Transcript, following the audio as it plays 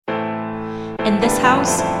In this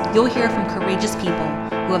house, you'll hear from courageous people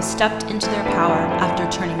who have stepped into their power after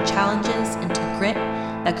turning challenges into grit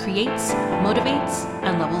that creates, motivates,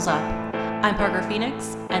 and levels up. I'm Parker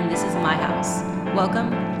Phoenix, and this is my house.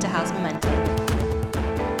 Welcome to House Momentum.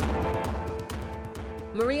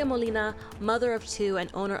 Maria Molina, mother of two and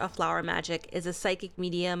owner of Flower Magic, is a psychic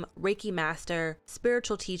medium, Reiki master,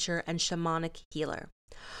 spiritual teacher, and shamanic healer.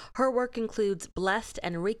 Her work includes blessed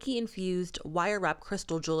and Reiki-infused wire-wrap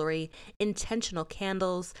crystal jewelry, intentional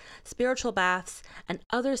candles, spiritual baths, and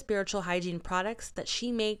other spiritual hygiene products that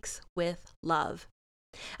she makes with love.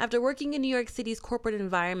 After working in New York City's corporate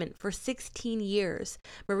environment for 16 years,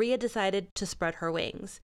 Maria decided to spread her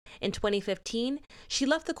wings. In 2015, she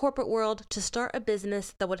left the corporate world to start a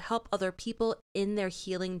business that would help other people in their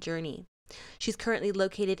healing journey. She's currently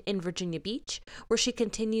located in Virginia Beach, where she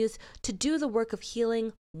continues to do the work of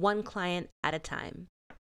healing one client at a time.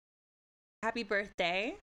 Happy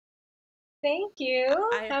birthday. Thank you.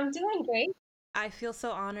 I'm doing great. I feel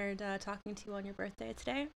so honored talking to you on your birthday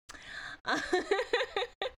today.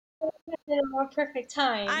 It's been a more perfect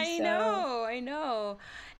time. I know.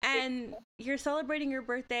 And you're celebrating your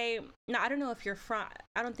birthday. Now, I don't know if you're from,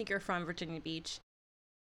 I don't think you're from Virginia Beach.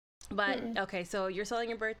 But okay, so you're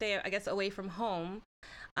celebrating your birthday, I guess, away from home,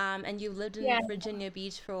 and you've lived in Virginia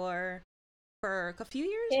Beach for a few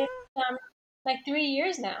years now. Like 3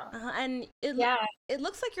 years now. And it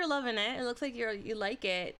looks like you're loving it. It looks like you like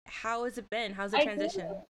it. How has it been? How's the transition?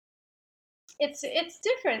 It's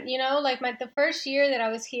different, you know. Like the first year that I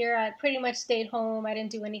was here, I pretty much stayed home. I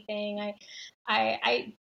didn't do anything.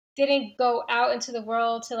 I didn't go out into the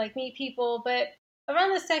world to like meet people, but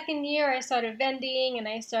around the second year, I started vending and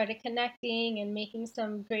I started connecting and making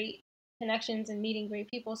some great connections and meeting great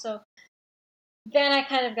people. So then I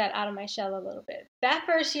kind of got out of my shell a little bit. That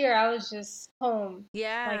first year, I was just home.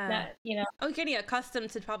 Yeah. Like that, you know. Oh, getting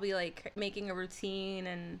accustomed to probably like making a routine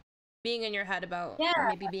and being in your head about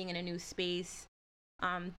maybe being in a new space.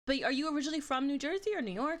 But are you originally from New Jersey or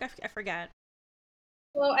New York? I forget.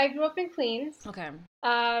 Well, I grew up in Queens. Okay. And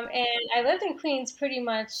I lived in Queens pretty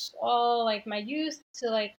much all like my youth to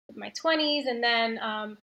like my 20s. And then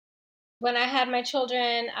when I had my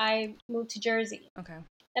children, I moved to Jersey. Okay.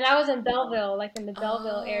 And I was in Belleville, like in the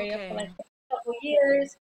Belleville area for like a couple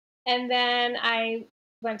years. And then I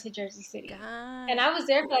went to Jersey City. And I was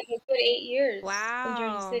there for like a good 8 years in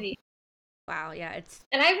Jersey City. Wow, yeah,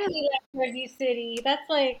 and I really like Jersey City. That's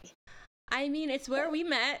like, I mean, it's where we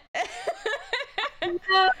met.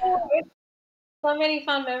 So many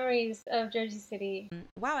fond memories of Jersey City.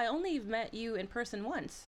 Wow, I only met you in person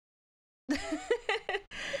once. It's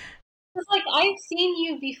like I've seen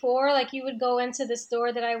you before. Like you would go into the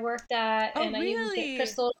store that I worked at, and really? you would get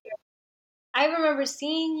crystals. I remember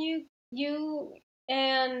seeing you,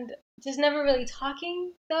 and just never really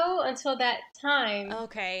talking though until that time.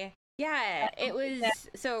 Okay. Yeah, it was,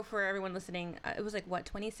 so for everyone listening, it was like, what,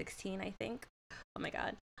 2016, I think? Oh my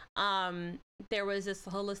God. There was this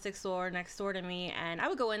holistic store next door to me, and I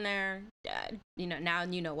would go in there, you know, now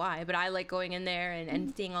you know why, but I like going in there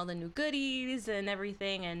and seeing all the new goodies and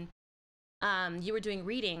everything, and you were doing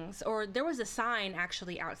readings, or there was a sign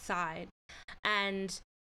actually outside, and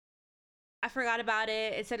I forgot about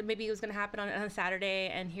it. It said maybe it was going to happen on a Saturday,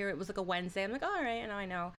 and here it was like a Wednesday. I'm like, all right, now I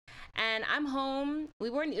know. And I'm home.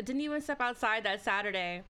 Didn't even step outside that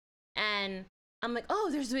Saturday. And I'm like,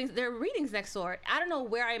 oh, there are readings next door. I don't know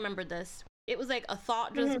where I remembered this. It was like a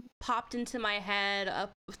thought just popped into my head, a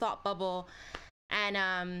thought bubble. And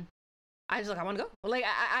I was like, I want to go. Like,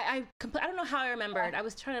 I don't know how I remembered. I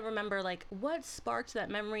was trying to remember, like, what sparked that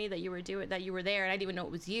memory that you were there, and I didn't even know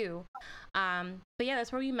it was you. But yeah,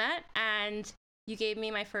 that's where we met, and you gave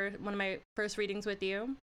me one of my first readings with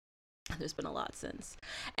you. There's been a lot since,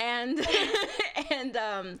 and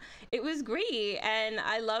it was great, and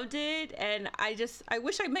I loved it, and I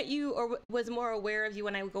wish I met you or was more aware of you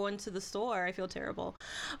when I go into the store. I feel terrible,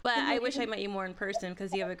 but I wish I met you more in person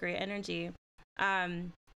because you have a great energy.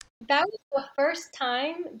 That was the first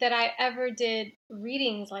time that I ever did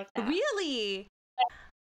readings like that. Really?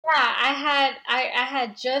 Yeah, I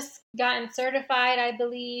had just gotten certified, I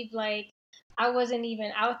believe. Like I wasn't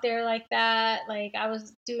even out there like that. Like I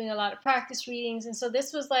was doing a lot of practice readings, and so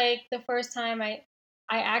this was like the first time I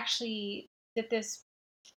actually did this,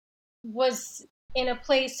 was in a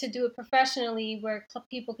place to do it professionally where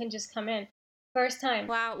people can just come in. First time.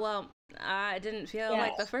 Wow. Well, it didn't feel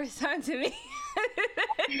like the first time to me.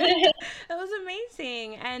 It was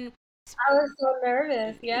amazing. And I was so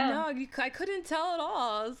nervous. Yeah. No, I couldn't tell at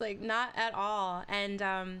all. I was like, not at all.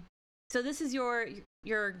 And so this is your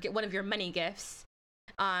one of your many gifts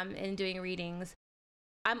in doing readings.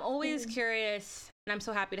 I'm always curious, and I'm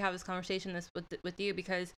so happy to have this conversation with you,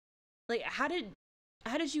 because like how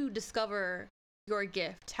did you discover your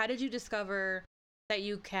gift? How did you discover that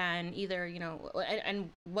you can either, and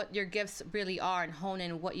what your gifts really are, and hone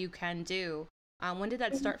in what you can do? When did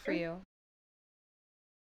that start for you?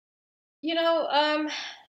 You know,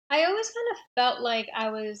 I always kind of felt like I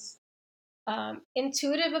was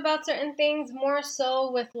intuitive about certain things, more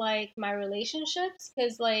so with like my relationships,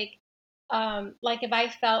 because like if I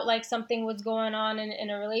felt like something was going on in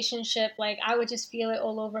a relationship, like I would just feel it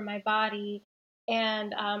all over my body.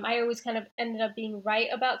 And I always kind of ended up being right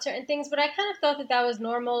about certain things, but I kind of thought that that was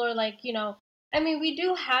normal, or like, I mean, we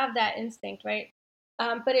do have that instinct, right?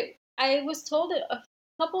 But I was told it a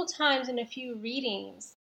couple times in a few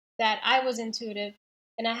readings that I was intuitive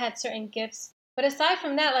and I had certain gifts. But aside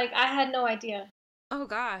from that, like I had no idea Oh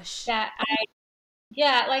gosh. that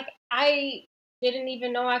yeah, like I didn't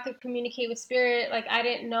even know I could communicate with spirit. Like I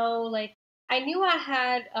didn't know, like I knew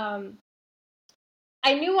I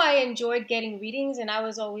knew I enjoyed getting readings, and I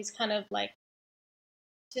was always kind of like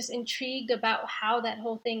just intrigued about how that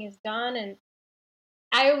whole thing is done. And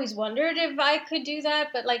I always wondered if I could do that,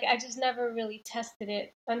 but like I just never really tested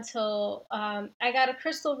it until I got a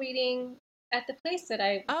crystal reading at the place that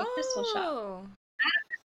the crystal shop. Oh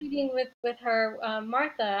Reading with her,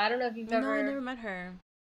 Martha. I don't know if you've no, I ever. never met her.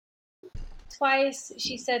 Twice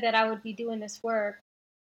she said that I would be doing this work.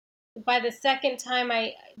 By the second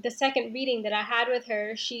reading that I had with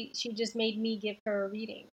her, she just made me give her a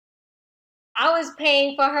reading. I was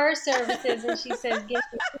paying for her services, and she says, "Give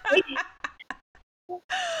me a reading."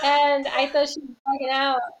 And I thought she was bugging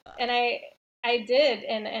out, and I did,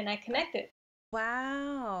 and I connected.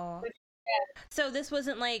 Wow. So this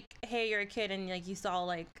wasn't like, hey, you're a kid and like you saw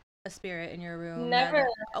like a spirit in your room. Never,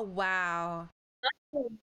 Oh wow.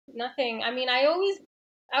 nothing. I mean, I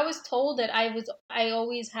was told that I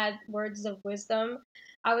always had words of wisdom.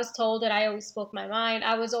 I was told that I always spoke my mind.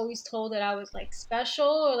 I was always told that I was like special,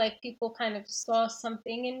 or like people kind of saw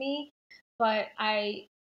something in me, but I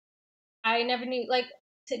never knew. Like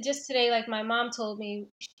just today, like my mom told me,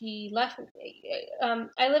 she left.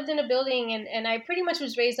 I lived in a building, and I pretty much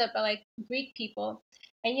was raised up by like Greek people,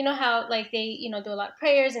 and you know how like they do a lot of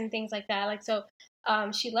prayers and things like that. Like so,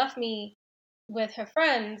 she left me with her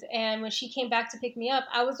friends, and when she came back to pick me up,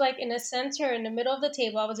 I was like in a center in the middle of the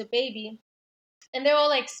table. I was a baby, and they're all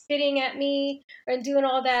like spitting at me and doing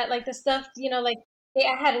all that, like the stuff, like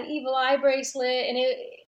I had an evil eye bracelet, and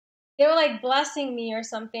they were like blessing me or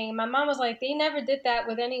something. My mom was like, they never did that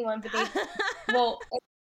with anyone, but well,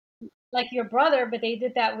 like your brother, but they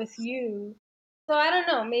did that with you. So I don't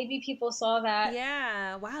know. Maybe people saw that.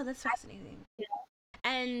 Yeah. Wow, that's fascinating.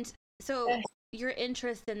 And so your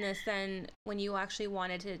interest in this then, when you actually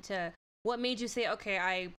wanted to what made you say, okay,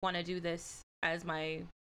 I want to do this as my,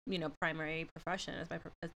 primary profession, as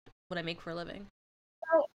what I make for a living?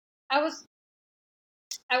 So I was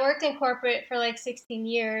I worked in corporate for like 16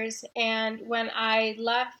 years, and when I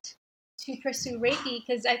left to pursue Reiki,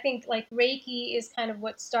 because I think like Reiki is kind of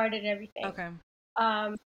what started everything. Okay.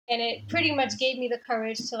 Um, and it pretty much gave me the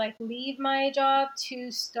courage to like leave my job to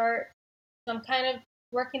start some kind of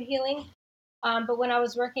work in healing. But when I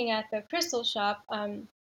was working at the crystal shop,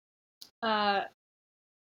 uh,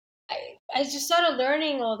 I just started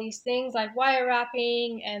learning all these things like wire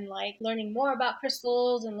wrapping, and like learning more about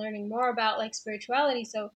crystals and learning more about like spirituality.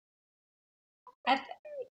 So at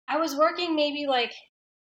I was working maybe like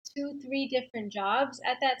two, three different jobs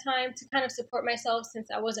at that time to kind of support myself since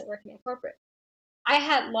I wasn't working in corporate. I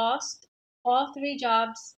had lost all three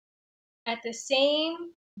jobs at the same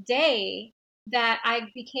day that I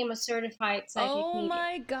became a certified psychic Oh medium.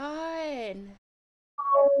 my god.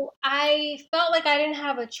 So I felt like I didn't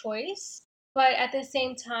have a choice, but at the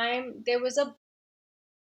same time, there was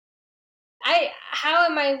how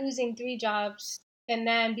am I losing three jobs and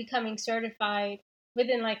then becoming certified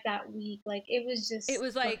within like that week? Like it was It just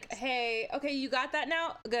was like, hey, okay, you got that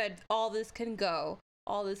now? Good. All this can go.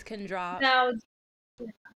 All this can drop. now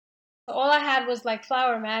all I had was like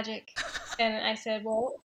flower magic, and I said,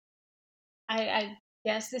 well, I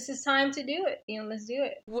guess this is time to do it. Let's do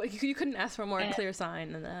it. Well, you couldn't ask for a more And clear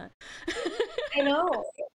sign than that. I know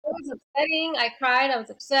it was upsetting. I cried. I was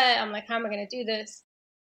upset. I'm like, how am I gonna do this?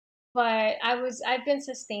 But I've been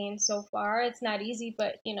sustained so far. It's not easy,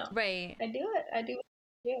 but Right. I do it. I do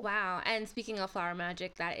it. Wow. And speaking of Flower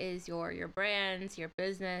Magic, that is your brands, your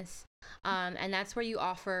business. And that's where you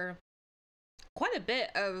offer quite a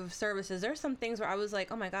bit of services. There's some things where I was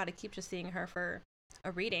like, oh my God, I keep just seeing her for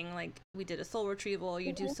a reading. Like we did a soul retrieval,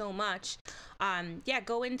 you do so much. Yeah,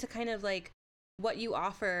 go into kind of like what you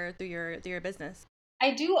offer through your business.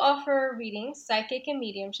 I do offer readings, psychic and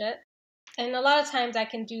mediumship, and a lot of times I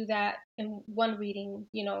can do that in one reading.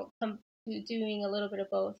 Doing a little bit of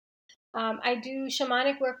both. I do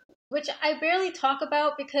shamanic work, which I barely talk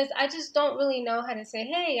about because I just don't really know how to say,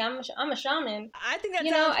 "Hey, I'm a shaman." I think that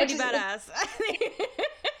You know, sounds pretty badass.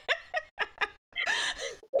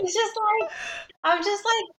 it's just like I'm just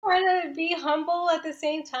like trying to be humble at the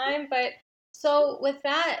same time. But so with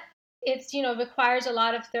that, it's requires a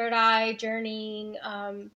lot of third eye journeying,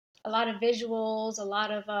 a lot of visuals, a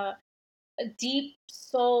lot of a deep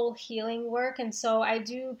soul healing work, and so I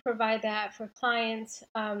do provide that for clients.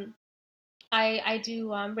 I do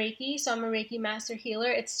Reiki, so I'm a Reiki master healer.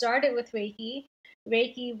 It started with Reiki.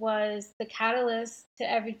 Reiki was the catalyst to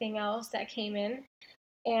everything else that came in,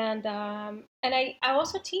 and I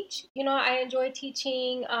also teach. I enjoy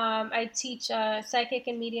teaching. I teach psychic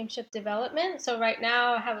and mediumship development. So right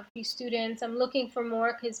now I have a few students. I'm looking for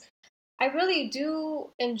more because I really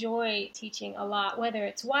do enjoy teaching a lot, whether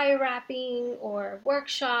it's wire wrapping or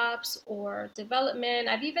workshops or development.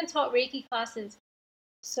 I've even taught Reiki classes.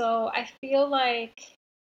 So I feel like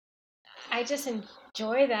I just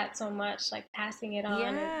enjoy that so much, like passing it on.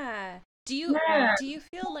 And Yeah. yeah. Do you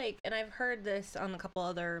feel like, and I've heard this on a couple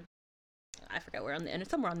other, I forget where on the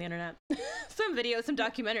internet, somewhere on the internet, some video, some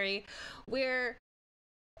documentary, where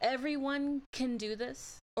everyone can do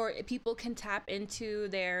this, or people can tap into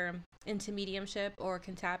mediumship, or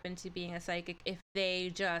can tap into being a psychic if they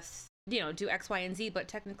just do X, Y, and Z. But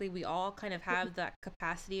technically, we all kind of have that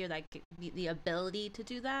capacity, or like the ability to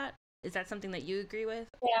do that. Is that something that you agree with?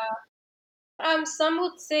 Yeah. Some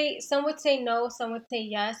would say no, some would say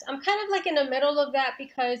yes. I'm kind of like in the middle of that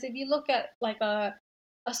because if you look at like a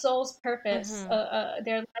soul's purpose, Mm-hmm.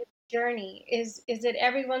 their life journey, is it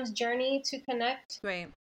everyone's journey to connect Right.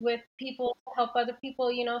 with people, help other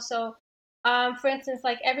people, So, for instance,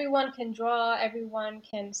 like everyone can draw, everyone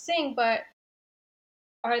can sing, but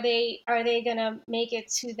are they gonna make it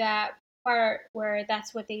to that part where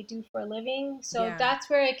that's what they do for a living? So Yeah.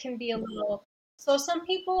 that's where it can be a little. So some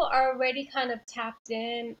people are already kind of tapped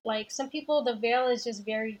in. Like some people, the veil is just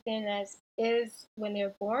very thin as is when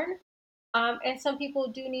they're born. And some people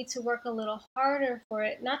do need to work a little harder for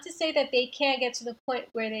it. Not to say that they can't get to the point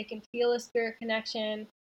where they can feel a spirit connection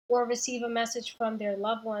or receive a message from their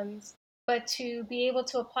loved ones, but to be able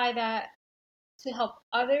to apply that to help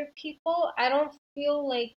other people, I don't feel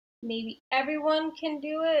like maybe everyone can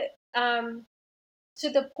do it to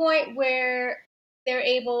the point where they're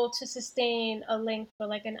able to sustain a link for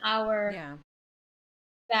like an hour, Yeah.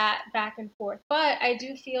 that back and forth. But I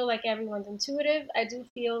do feel like everyone's intuitive. I do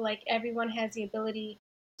feel like everyone has the ability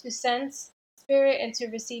to sense spirit and to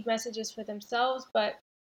receive messages for themselves. But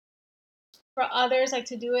for others, like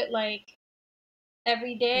to do it like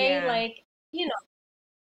every day, Yeah. like, you know,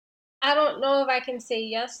 I don't know if I can say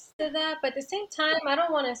yes to that, but at the same time, I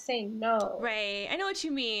don't want to say no. Right. I know what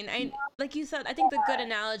you mean. I like you said, I think the good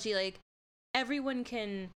analogy, like everyone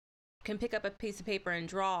can pick up a piece of paper and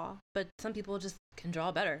draw, but some people just can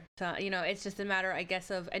draw better. So, it's just a matter, I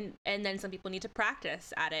guess, of and then some people need to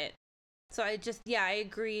practice at it. So I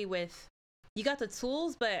agree with you got the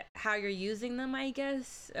tools, but how you're using them, I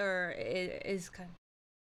guess, or is kind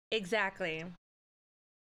exactly.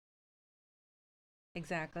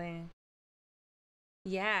 Exactly.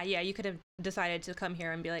 Yeah, yeah, you could have decided to come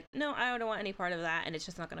here and be like, "No, I don't want any part of that," and it's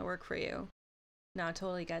just not going to work for you. No, I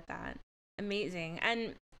totally get that. Amazing.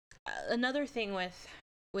 And another thing with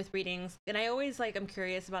readings, and I always I'm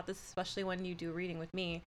curious about this, especially when you do reading with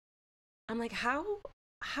me. I'm like, how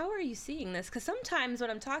are you seeing this? Because sometimes when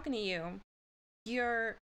I'm talking to you,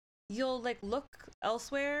 you're you'll look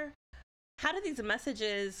elsewhere. How do these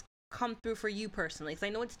messages come through for you personally? Because I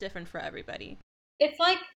know it's different for everybody. It's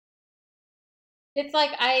like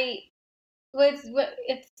I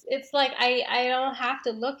it's like I don't have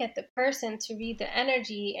to look at the person to read the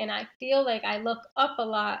energy, and I feel like I look up a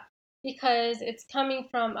lot because it's coming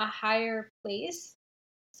from a higher place.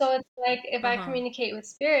 So it's like if Uh I huh. communicate with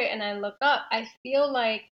spirit and I look up, I feel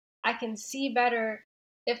like I can see better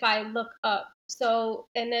if I look up. So,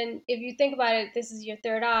 and then if you think about it, this is your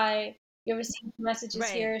third eye, you're receiving messages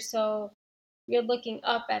Right. here, so you're looking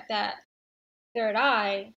up at that third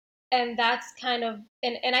eye. And that's kind of,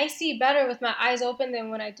 and I see better with my eyes open than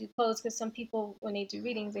when I do closed, because some people, when they do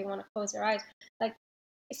readings, they want to close their eyes. Like,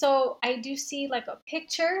 so I do see like a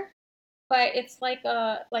picture, but it's like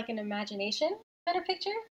an imagination kind of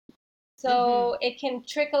picture. Mm-hmm. So it can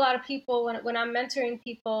trick a lot of people. When I'm mentoring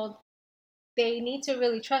people, they need to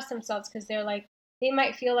really trust themselves because they're like, they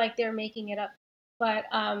might feel like they're making it up. But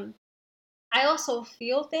I also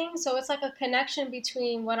feel things. So it's like a connection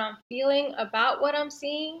between what I'm feeling about what I'm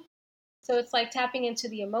seeing So it's like tapping into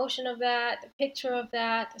the emotion of that, the picture of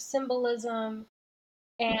that, the symbolism,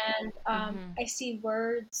 and Mm-hmm. I see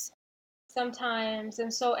words sometimes,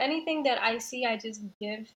 and so anything that I see, I just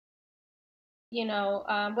give,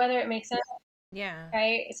 whether it makes sense, Yeah.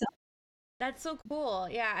 right? So, That's so cool.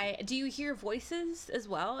 Yeah. Do you hear voices as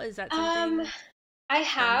well? Is that um, something I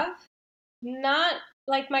from? have not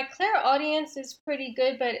like my clairaudience is pretty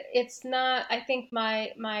good, but it's not. I think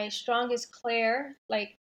my strongest clair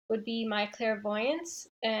like would be my clairvoyance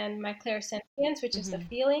and my clairsentience, which is the Mm-hmm.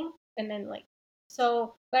 feeling, and then like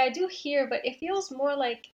so. But I do hear, but it feels more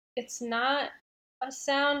like it's not a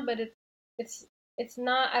sound, but it's it's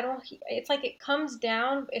not. I don't. It's like it comes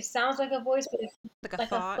down. It sounds like a voice, but it's Like a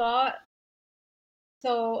like a thought? thought.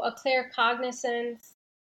 So a claircognizance,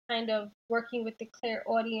 kind of working with the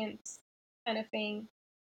clairaudience kind of thing.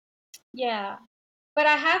 Yeah. But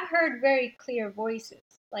I have heard very clear voices,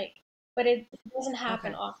 like, but it doesn't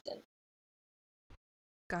happen Okay. often.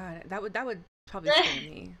 God, that would probably scare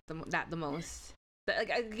me the most.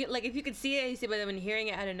 Like if you could see it, you see, but then when hearing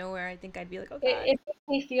it out of nowhere, I think I'd be like, oh God. It makes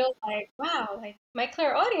me feel like, wow, like my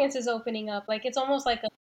clairaudience is opening up. Like it's almost like a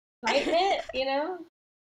excitement, you know?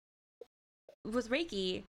 With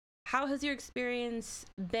Reiki, how has your experience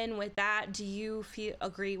been with that? Do you feel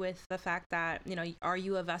agree with the fact that are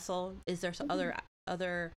you a vessel? Is there Mhm.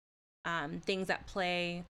 other things that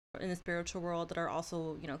play in the spiritual world that are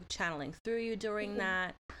also channeling through you during Mhm.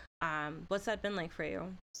 that? What's that been like for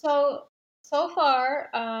you? So so far,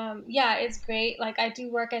 yeah, it's great. Like I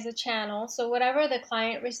do work as a channel, so whatever the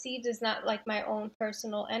client receives is not like my own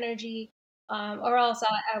personal energy, or else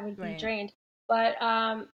I would be Right. drained. But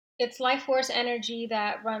it's life force energy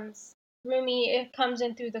that runs through me. It comes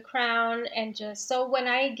in through the crown, and just so when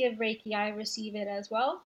I give Reiki, I receive it as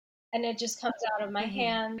well, and it just comes out of my Mm-hmm.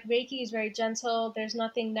 hand. Reiki is very gentle. There's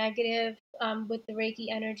nothing negative with the Reiki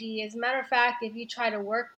energy. As a matter of fact, if you try to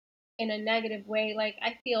work in a negative way, like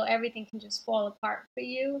I feel everything can just fall apart for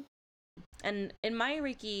you. And in my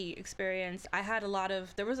Reiki experience, I had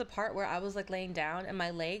there was a part where I was like laying down and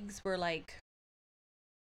my legs were like,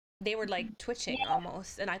 they were like twitching Yeah,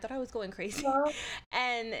 almost. And I thought I was going crazy. well,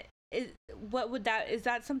 And is, is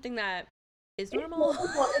that something that is it's normal?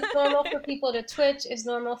 normal. It's normal for people to twitch. It's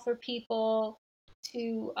normal for people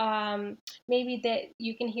to maybe that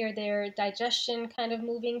you can hear their digestion kind of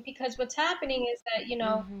moving because what's happening is that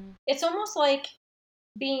Mm-hmm. it's almost like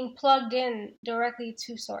being plugged in directly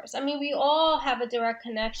to source. I mean, we all have a direct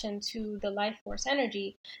connection to the life force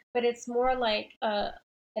energy, but it's more like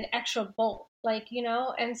an extra bolt, like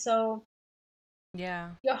and so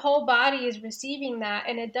Yeah. your whole body is receiving that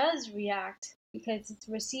and it does react because it's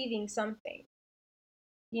receiving something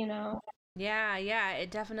you know Yeah, yeah, it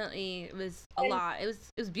definitely was a and lot. It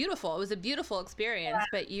was beautiful. It was a beautiful experience,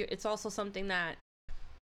 but it's also something that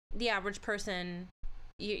the average person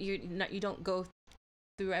you don't go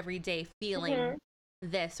through every day feeling mhm.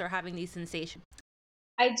 this or having these sensations.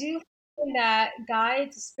 I do find that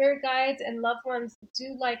guides, spirit guides, and loved ones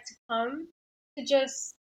do like to come to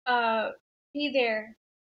just uh, be there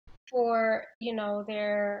for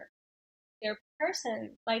their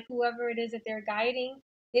person, like whoever it is that they're guiding.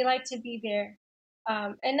 They like to be there.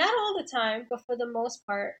 And not all the time, but for the most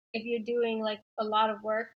part, if you're doing like a lot of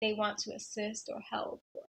work, they want to assist or help.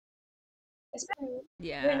 Especially, you're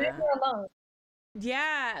Yeah. never alone.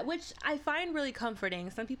 Yeah, which I find really comforting.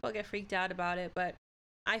 Some people get freaked out about it, but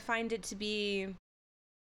I find it to be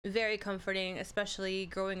very comforting, especially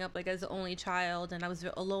growing up like as the only child and I was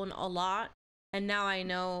alone a lot. And now I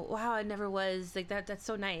know, wow, I never was like that. That's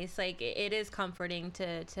so nice. Like it is comforting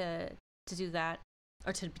to do that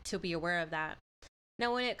or to be aware of that.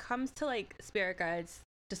 Now, when it comes to like spirit guides,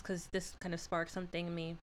 just because this kind of sparked something in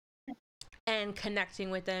me and connecting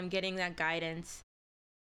with them, getting that guidance,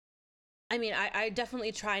 I mean, I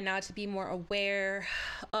definitely try now to be more aware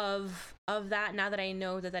of that now that I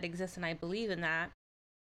know that that exists and I believe in that.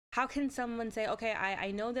 How can someone say, okay,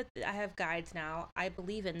 I know that I have guides now, I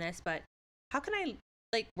believe in this, but how can I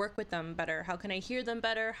like work with them better? How can I hear them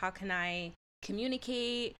better? How can I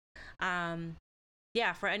communicate? Um,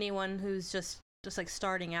 yeah, for anyone who's just like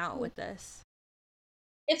starting out with this.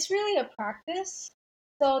 It's really a practice.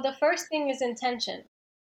 So the first thing is intention.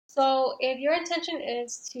 So if your intention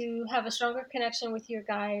is to have a stronger connection with your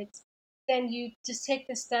guides, then you just take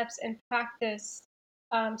the steps and practice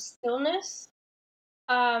stillness,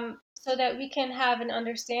 so that we can have an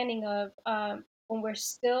understanding of when we're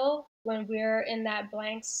still, when we're in that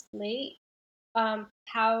blank slate,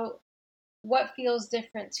 how what feels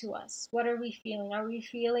different to us. What are we feeling? Are we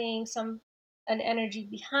feeling an energy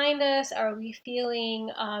behind us? Are we feeling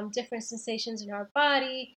different sensations in our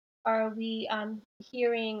body? Are we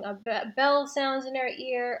hearing bell sounds in our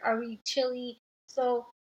ear? Are we chilly? So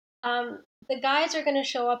the guides are going to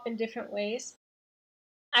show up in different ways.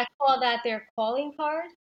 I call that their calling card.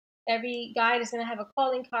 Every guide is going to have a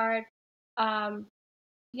calling card. Um,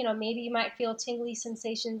 maybe you might feel tingly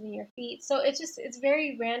sensations in your feet. So it's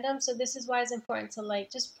very random. So this is why it's important to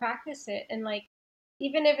like just practice it, and like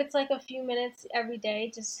even if it's like a few minutes every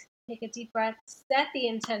day, just take a deep breath, set the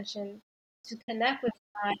intention to connect with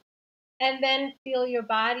God, and then feel your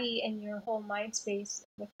body and your whole mind space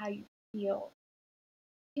with how you feel.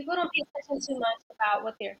 People don't pay attention too much about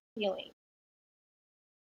what they're feeling,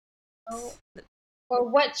 you know, or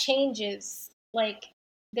what changes. Like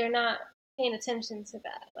they're not paying attention to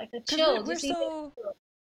that. Like a Because chill, just even.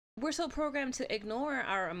 we're so programmed to ignore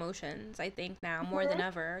our emotions, I think, now more than Mhm.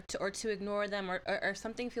 ever, to ignore them, or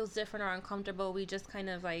something feels different or uncomfortable, we just kind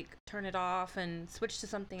of like turn it off and switch to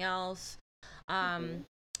something else. Mhm. um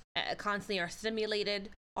Constantly are stimulated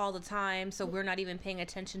all the time, so we're not even paying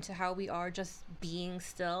attention to how we are just being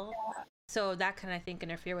still. So that can, I think,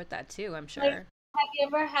 interfere with that too, I'm Like, sure. have you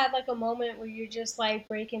ever had like a moment where you're just like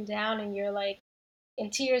breaking down and you're like in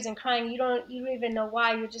tears and crying? You don't even know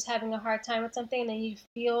why. You're just having a hard time with something, and then you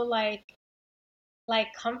feel like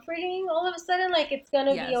comforting all of a sudden, like it's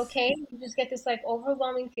gonna be Yes. okay. You just get this like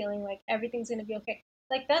overwhelming feeling like everything's gonna be okay.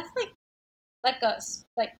 Like that's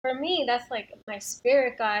like for me, that's like my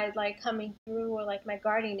spirit guide like coming through, or like my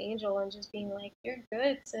guardian angel, and just being like, "You're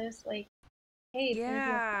good, sis. Like, hey, it's gonna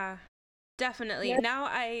be okay." Yeah, definitely. Yeah. Now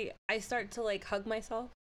I start to like hug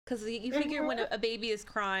myself, because you figure when Hmm. a baby is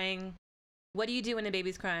crying, what do you do when a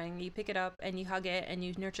baby's crying? You pick it up and you hug it and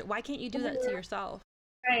you nurture. Why can't you do that to Hmm. yourself?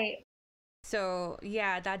 Right. So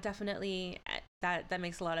yeah, that definitely, that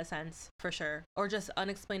makes a lot of sense for sure. Or just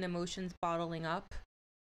unexplained emotions bottling up.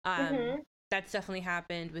 Um, Hmm. that's definitely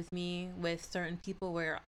happened with me with certain people,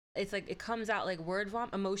 where it's like it comes out like word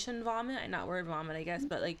vomit, emotion vomit, and not word vomit, I guess,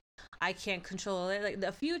 but like I can't control it. Like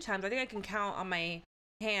a few times, I think I can count on my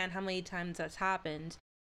hand how many times that's happened.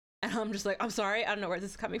 And I'm just like, I'm sorry, I don't know where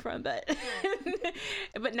this is coming from, but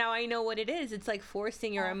but now I know what it is. It's like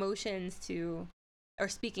forcing your emotions to, or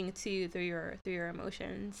speaking to you through your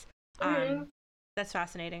emotions. Hmm. That's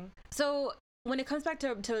fascinating. So when it comes back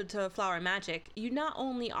to Flower Magic, you not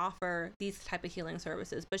only offer these type of healing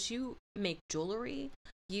services, but you make jewelry,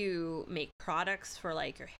 you make products for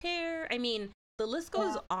like your hair. I mean, the list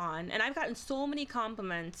goes Yeah. on, and I've gotten so many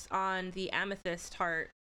compliments on the amethyst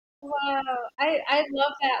heart. Wow. I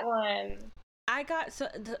love that one. I got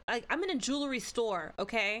like I'm in a jewelry store,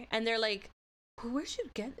 okay, and they're like, "Where'd you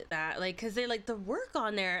get that?" Like, cause they're like the work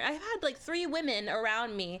on there. I've had like 3 women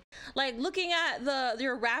around me, like looking at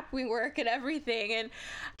your wrapping work and everything, and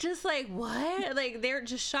just like what? Like they're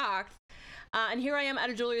just shocked. And here I am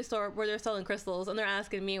at a jewelry store where they're selling crystals, and they're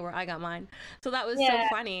asking me where I got mine. So that was so Yeah.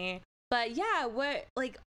 funny. But yeah, what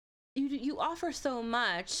like you offer so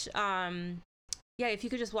much. Yeah, if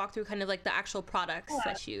you could just walk through kind of like the actual products Yeah.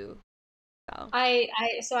 that you sell.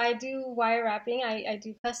 I do wire wrapping. I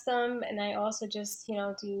do custom, and I also just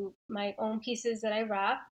do my own pieces that I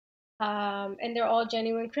wrap. And they're all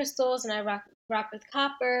genuine crystals, and I wrap with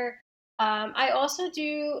copper. I also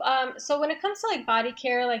do so when it comes to like body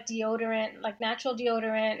care, like deodorant, like natural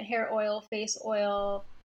deodorant, hair oil, face oil.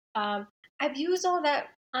 Um, I've used all that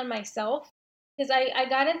on myself because I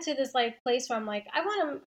got into this like place where I'm like, I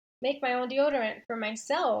want to make my own deodorant for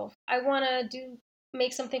myself. I want to do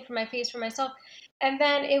make something for my face for myself. And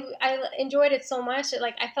then I enjoyed it so much that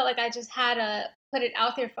like I felt like I just had to put it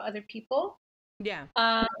out there for other people. Yeah.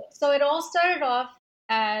 So it all started off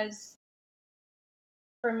as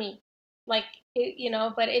for me, like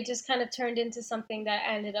but it just kind of turned into something that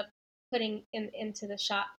I ended up putting into the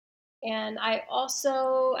shop. And I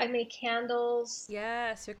make candles.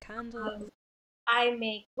 Yes, your candles. Um, I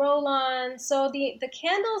make roll-ons. So the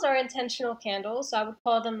candles are intentional candles. So I would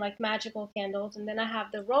call them like magical candles. And then I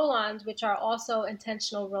have the roll-ons, which are also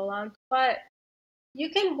intentional roll-ons. But you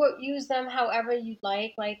can use them however you'd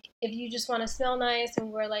like. Like if you just want to smell nice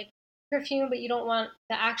and wear like perfume, but you don't want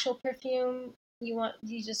the actual perfume,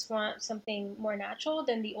 you just want something more natural,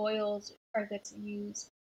 then the oils are good to use.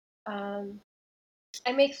 Um,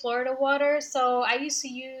 I make Florida water, so I used to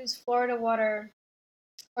use Florida water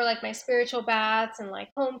for like my spiritual baths and like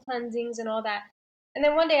home cleansings and all that. And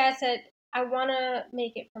then one day I said I want to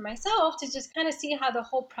make it for myself to just kind of see how the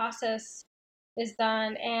whole process is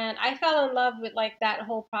done. And I fell in love with like that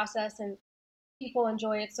whole process, and people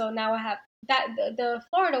enjoy it. So now I have that. The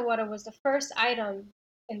Florida water was the first item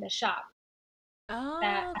in the shop that Oh,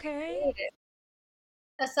 I okay. created,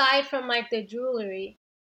 aside from like the jewelry.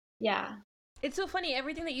 Yeah. It's so funny.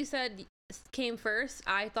 Everything that you said came first,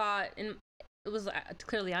 I thought, and it was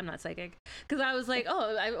clearly I'm not psychic, because I was like,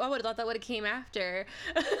 oh, I would have thought that would have came after,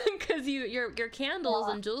 because your candles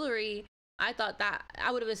and jewelry. I thought that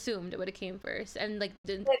I would have assumed it would have came first, and like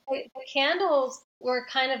the candles were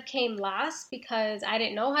kind of came last because I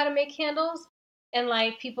didn't know how to make candles, and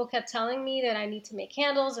like people kept telling me that I need to make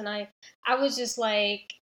candles, and I was just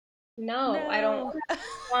like, no, I don't no.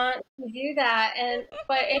 want to do that, and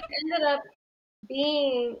but it ended up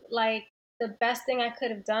being like the best thing I could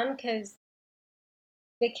have done because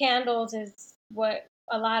the candles is what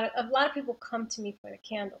a lot of people come to me for the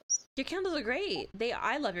candles. Your candles are great.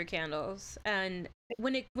 I love your candles. And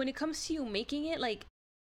when it comes to you making it, like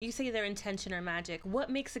you say their intention or magic, what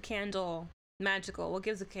makes a candle magical? What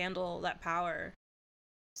gives a candle that power?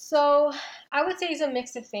 So I would say it's a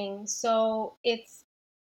mix of things. So it's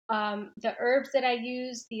the herbs that I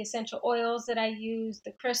use, the essential oils that I use,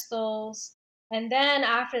 the crystals, and then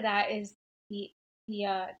after that is the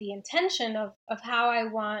the intention of how I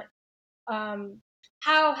want um,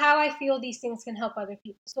 how I feel these things can help other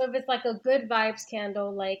people. So if it's like a good vibes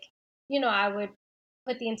candle, like I would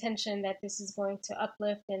put the intention that this is going to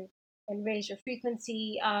uplift and raise your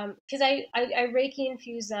frequency. Because I Reiki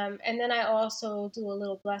infuse them, and then I also do a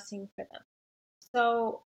little blessing for them.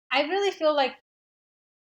 So I really feel like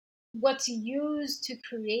what's used to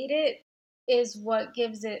create it is what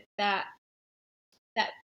gives it that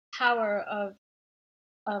power of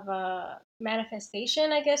a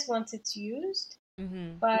manifestation, I guess, once it's used.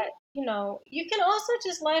 Mm-hmm. But you can also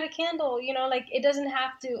just light a candle. Like it doesn't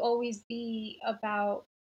have to always be about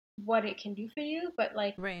what it can do for you, but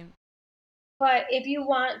like, Right. but if you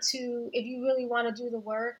really want to do the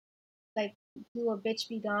work, like do a bitch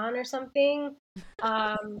be gone or something. Just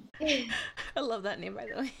I love that name, by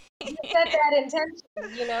the way. set that intention,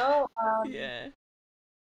 Yeah.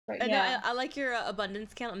 but And yeah, I like your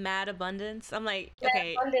abundance count, mad abundance. I'm like, that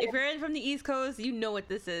okay, if abundance. you're in from the East Coast, you know what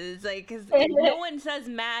this is. Like, because no one says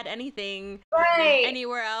mad anything Right.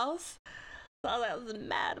 anywhere else. So that was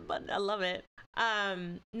mad abundant. I love it.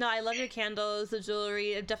 No, I love your candles, the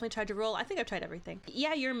jewelry. I've definitely tried to roll. I think I've tried everything.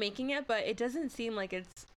 Yeah, you're making it, but it doesn't seem like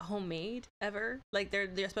it's homemade ever. Like they're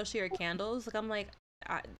especially your candles. Like I'm like,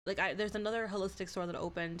 there's another holistic store that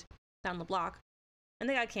opened down the block, and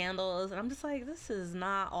they got candles, and I'm just like, this is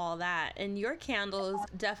not all that. And your candles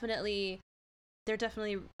definitely, they're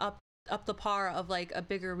definitely up the par of like a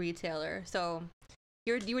bigger retailer. So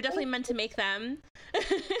you were definitely meant to make them.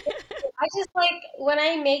 I just like when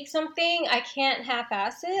I make something, I can't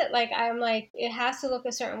half-ass it. Like I'm like it has to look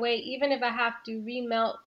a certain way, even if I have to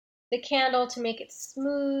remelt the candle to make it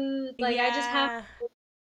smooth. Like I just have Yeah,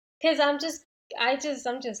 because I'm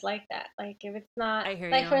just like that. Like if it's not I hear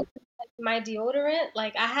like for you. instance, like my deodorant,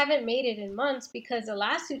 like I haven't made it in months because the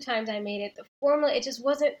last two times I made it, the formula it just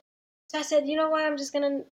wasn't. So I said, you know what, I'm just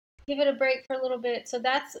gonna give it a break for a little bit. So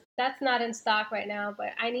that's not in stock right now, but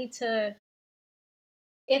I need to.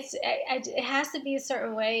 It has to be a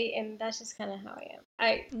certain way, and that's just kind of how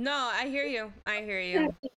I am. No, I hear you. I hear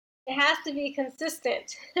you. It has to be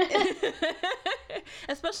consistent.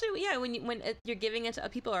 Especially, yeah, you're giving it to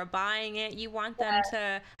people or buying it, you want them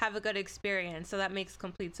to have a good experience. So that makes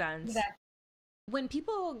complete sense. Yeah. When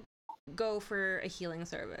people go for a healing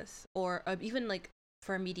service or even like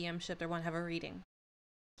for a mediumship or want to have a reading,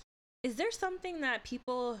 is there something that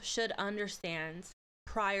people should understand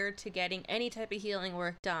prior to getting any type of healing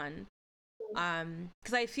work done?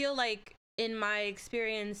 Because I feel like in my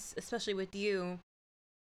experience, especially with you,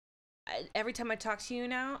 every time I talk to you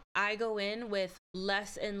now, I go in with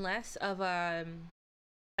less and less of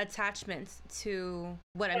attachments to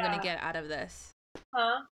what I'm gonna Yeah. get out of this.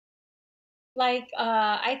 Huh? Like,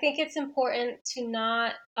 I think it's important to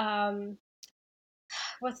not,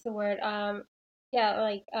 what's the word? Yeah,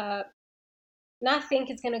 like, not think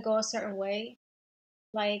it's gonna go a certain way.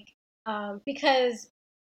 Like, because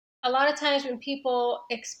a lot of times when people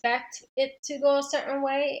expect it to go a certain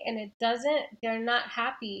way and it doesn't, they're not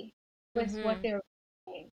happy with what Mm-hmm. they're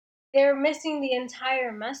doing. They're missing the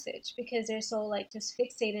entire message because they're so like just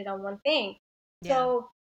fixated on one thing. Yeah. So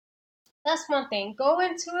that's one thing. Go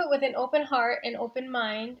into it with an open heart and open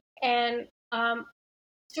mind, and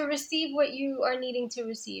to receive what you are needing to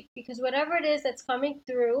receive. Because whatever it is that's coming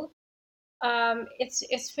through,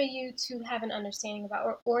 it's for you to have an understanding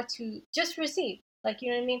about, or to just receive. Like, you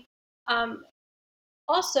know what I mean? Um,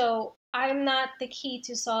 Also, I'm not the key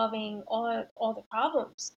to solving all the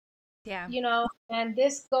problems. Yeah. And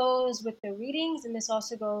this goes with the readings, and this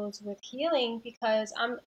also goes with healing because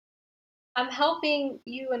I'm helping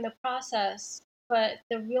you in the process, but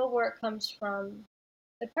the real work comes from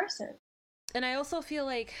the person. And I also feel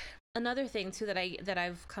like another thing too that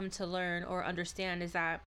I've come to learn or understand is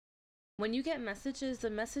that when you get messages, the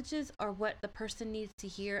messages are what the person needs to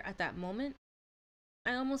hear at that moment.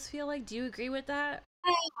 I almost feel like, do you agree with that?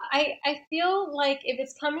 I feel like if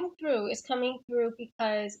it's coming through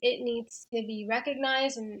because it needs to be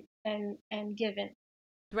recognized and given.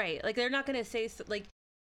 Right. Like they're not going to say like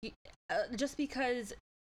just because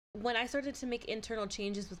when I started to make internal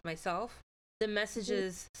changes with myself, the Mhm.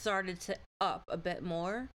 messages started to up a bit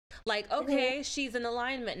more. Like, Mhm. okay, she's in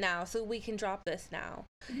alignment now, so we can drop this now.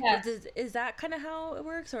 Yeah, Is that kind of how it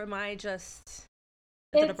works, or am I just, is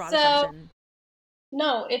that a it's broad assumption?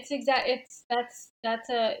 no, it's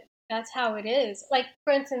that's how it is. Like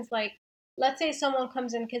for instance, like let's say someone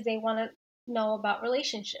comes in because they want to know about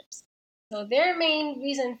relationships. So their main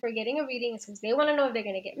reason for getting a reading is because they want to know if they're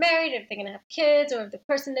going to get married, if they're going to have kids, or if the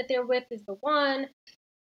person that they're with is the one.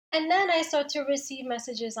 And then I start to receive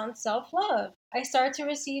messages on self love. I start to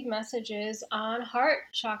receive messages on heart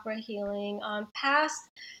chakra healing, on past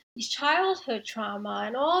childhood trauma,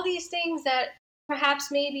 and all these things that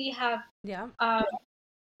perhaps maybe have Yeah. um,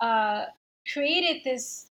 uh, created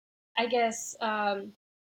this, I guess,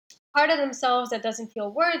 part of themselves that doesn't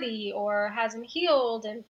feel worthy or hasn't healed,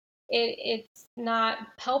 and it's not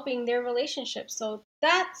helping their relationship. So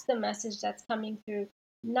that's the message that's coming through.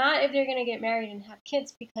 Not if they're going to get married and have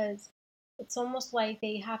kids, because it's almost like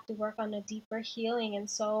they have to work on a deeper healing. And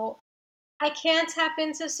so I can't tap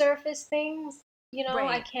into surface things, I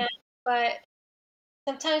Right. can't, but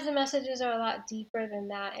sometimes the messages are a lot deeper than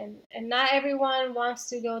that. And not everyone wants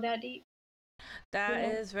to go that deep, you That know?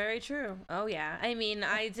 is very true. Oh, yeah. I mean,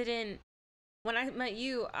 I didn't, when I met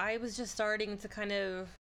you, I was just starting to kind of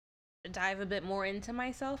dive a bit more into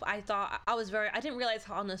myself. I thought I was very, I didn't realize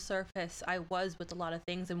how on the surface I was with a lot of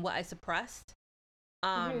things and what I suppressed.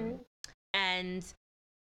 Um, Hmm. and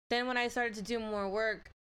then when I started to do more work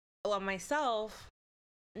on myself,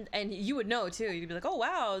 and you would know too, you'd be like, oh,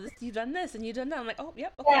 wow, you've done this and you've done that. I'm like, oh,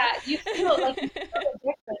 yep, okay. Yeah, you feel the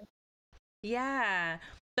difference. Yeah.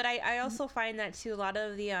 But I also find that too, a lot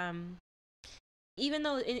of the, even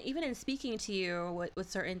though, even in speaking to you with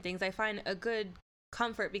certain things, I find a good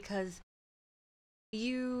comfort because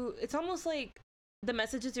it's almost like the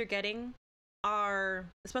messages you're getting are,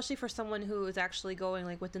 especially for someone who is actually going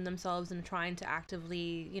like within themselves and trying to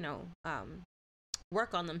actively,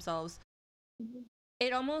 work on themselves. Mhm.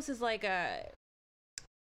 It almost is like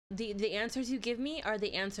the answers you give me are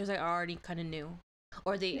the answers I already kind of knew,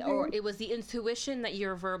 or Mhm. it was the intuition that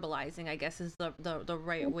you're verbalizing, I guess, is the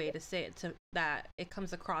right way to say it, to that it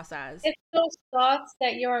comes across as. It's those thoughts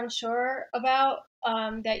that you're unsure about,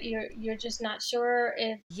 that you're just not sure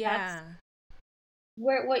if that's Yeah.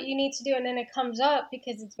 where what you need to do, and then it comes up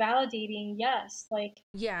because it's validating. Yes, like,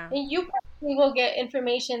 Yeah. and you probably will get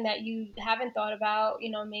information that you haven't thought about.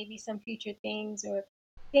 Maybe some future things or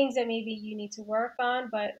things that maybe you need to work on,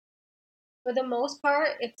 but for the most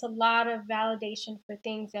part, it's a lot of validation for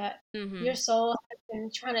things that Mm-hmm. your soul has been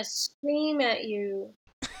trying to scream at you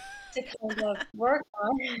to kind of work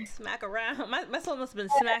on. Smack around. My soul must have been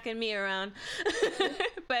smacking me around.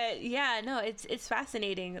 But yeah, no, it's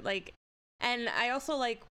fascinating. Like, and I also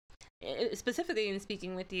like, specifically in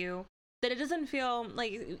speaking with you, that it doesn't feel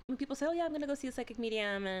like when people say, "Oh yeah, I'm gonna go see a psychic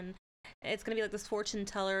medium," and it's gonna be like this fortune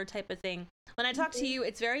teller type of thing. When I talk to Mhm. you,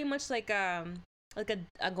 it's very much like a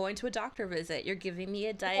going to a doctor visit. You're giving me a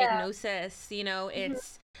Yeah. diagnosis. Mhm.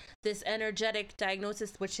 It's this energetic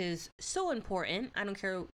diagnosis, which is so important. I don't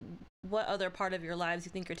care what other part of your lives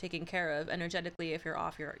you think you're taking care of energetically. If you're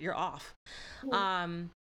off, you're off. Mhm.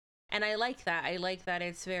 Um, and I like that. I like that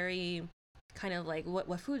it's very kind of like,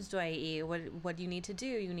 what foods do I eat? What do you need to do?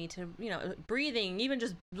 You need to, breathing. Even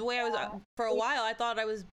just the way I was, for a while, I thought I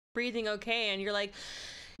was breathing okay, and you're like,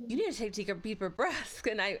 you need to take deeper breaths,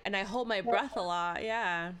 and I hold my Yeah. breath a lot.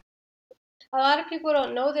 Yeah. A lot of people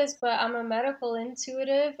don't know this, but I'm a medical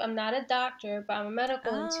intuitive. I'm not a doctor, but I'm a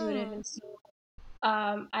medical intuitive, Oh. and so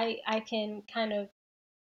I can kind of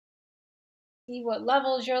see what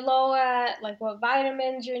levels you're low at, like what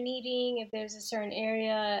vitamins you're needing, if there's a certain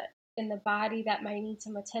area in the body that might need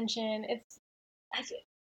some attention. I,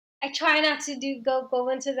 I try not to go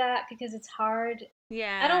into that because it's hard. I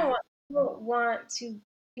Yeah. don't want to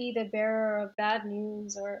be the bearer of bad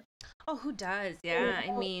news or Oh, who does? you Yeah. I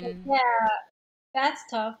know, mean, yeah, that's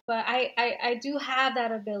tough. But I do have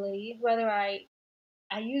that ability, whether I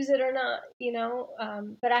use it or not.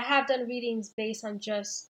 But I have done readings based on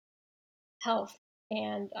just health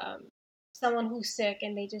and someone who's sick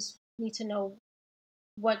and they just need to know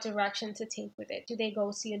what direction to take with it. Do they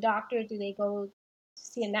go see a doctor? Do they go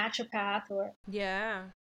see a naturopath or yeah.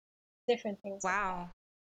 different things like that? Wow.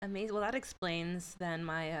 Amazing. Well, that explains then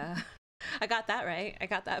my I got that right. I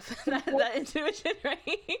got that that intuition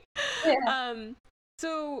right. Yeah. Um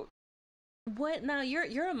so what now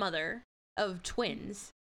you're a mother of twins.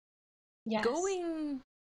 Yes. Going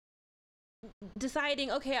deciding,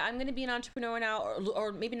 okay, I'm going to be an entrepreneur now,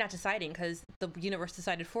 or maybe not deciding because the universe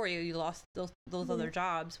decided for you. You lost those Mhm. other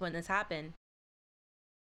jobs when this happened.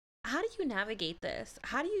 How do you navigate this?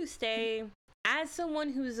 How do you stay as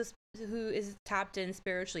someone who is tapped in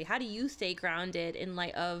spiritually? How do you stay grounded in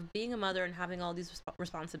light of being a mother and having all these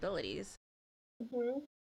responsibilities? hmm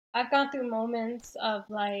I've gone through moments of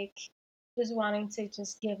like just wanting to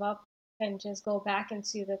just give up and just go back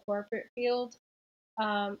into the corporate field.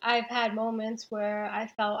 I've had moments where I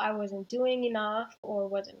felt I wasn't doing enough or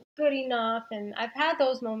wasn't good enough, and I've had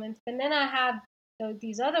those moments. But then I have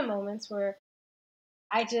these other moments where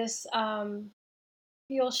I just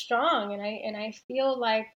feel strong, and I feel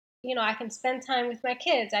like I can spend time with my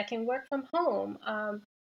kids. I can work from home.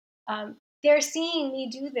 Um, they're seeing me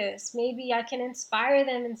do this. Maybe I can inspire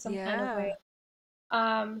them in some kind of way.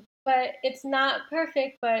 Yeah. But it's not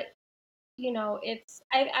perfect. But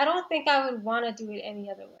I don't think I would want to do it any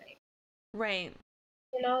other way. Right.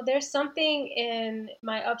 There's something in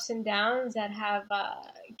my ups and downs that have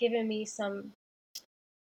given me some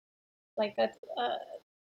like a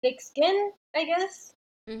thick skin, I guess.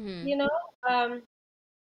 Mm-hmm. You know, um,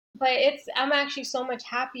 but I'm actually so much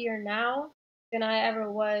happier now than I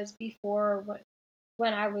ever was before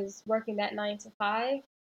when I was working that 9 to 5.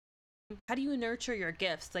 How do you nurture your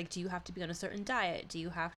gifts? Like, do you have to be on a certain diet? Do you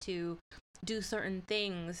have to do certain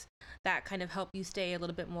things that kind of help you stay a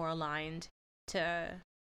little bit more aligned to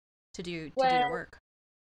to do When your work?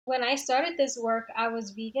 when I started this work, I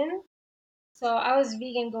was vegan, so I was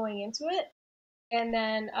vegan going into it, and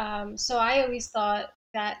then so I always thought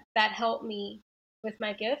that that helped me with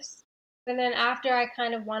my gifts. And then after I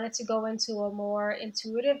kind of wanted to go into a more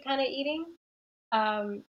intuitive kind of eating,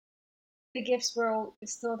 um, the gifts were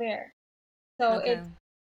still there. So Okay. it's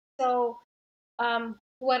so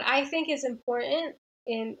what I think is important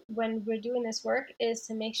in when we're doing this work is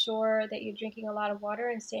to make sure that you're drinking a lot of water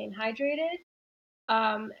and staying hydrated.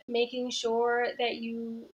 Making sure that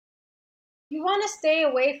you want to stay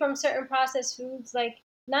away from certain processed foods, like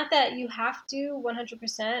not that you have to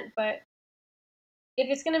 100%, but if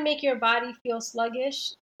it's going to make your body feel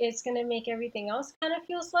sluggish, it's going to make everything else kind of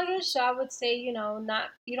feel sluggish. So I would say, not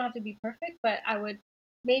you don't have to be perfect, but I would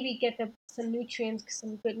maybe get some nutrients,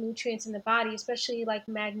 some good nutrients in the body, especially like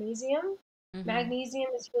magnesium. Mm-hmm. Magnesium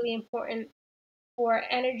is really important for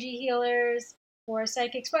energy healers, for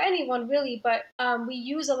psychics, for anyone really. But we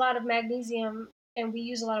use a lot of magnesium and we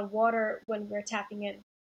use a lot of water when we're tapping in,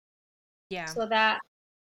 Yeah. so that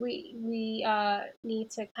we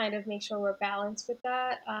need to kind of make sure we're balanced with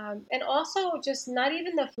that, and also just not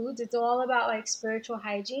even the foods. It's all about like spiritual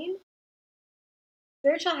hygiene.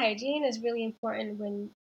 Spiritual hygiene is really important when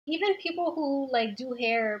even people who like do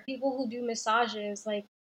hair, people who do massages, like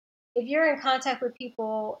if you're in contact with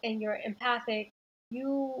people and you're empathic,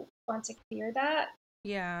 you want to clear that.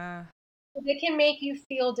 Yeah. It can make you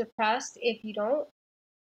feel depressed if you don't,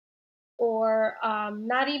 or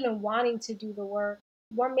not even wanting to do the work,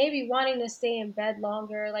 or maybe wanting to stay in bed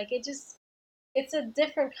longer. Like it's a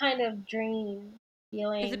different kind of drain Is it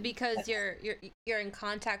feeling. because you're in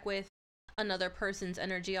contact with another person's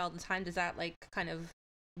energy all the time? Does that like kind of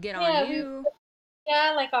get on Yeah, you?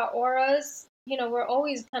 yeah, like our auras. We're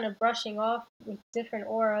always kind of brushing off with different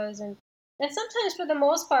auras, and sometimes for the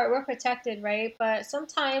most part we're protected, right? But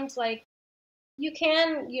sometimes like you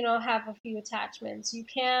can, have a few attachments. You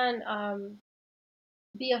can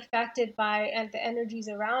be affected by the energies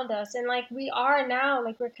around us, and like we are now,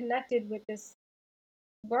 like we're connected with this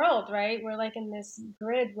world, right? We're like in this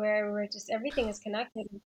grid where we're just everything is connected.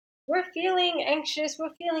 We're feeling anxious,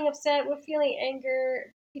 we're feeling upset, we're feeling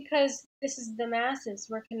anger because this is the masses.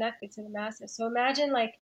 We're connected to the masses. So imagine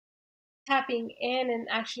like tapping in and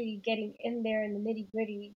actually getting in there in the nitty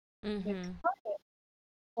gritty with Mm-hmm.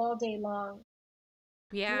 all day long.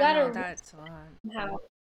 You Yeah, gotta no, reach that's a lot. somehow.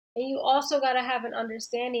 And you also gotta have an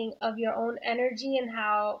understanding of your own energy and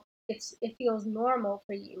how it feels normal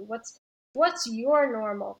for you. What's your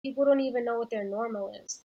normal? People don't even know what their normal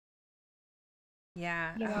is.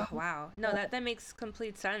 Yeah. You Oh, know? wow. No, So, that makes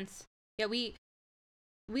complete sense. Yeah, we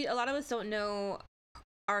a lot of us don't know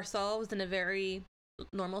ourselves in a very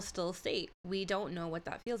normal still state. We don't know what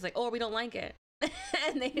that feels like, or we don't like it,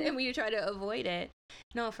 and we try to avoid it.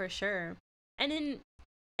 No, for sure. And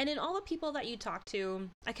in all the people that you talk to,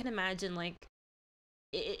 I can imagine like,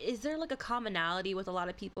 is there like a commonality with a lot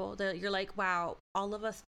of people that you're like, wow, all of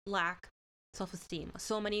us lack self-esteem.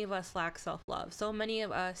 So many of us lack self-love. So many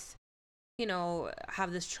of us,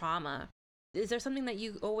 have this trauma. Is there something that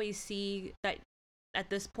you always see that at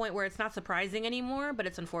this point where it's not surprising anymore, but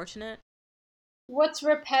it's unfortunate? What's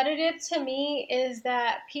repetitive to me is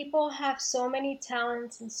that people have so many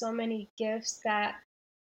talents and so many gifts that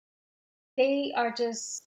they are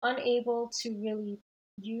just unable to really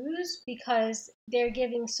use because they're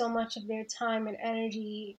giving so much of their time and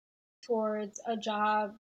energy towards a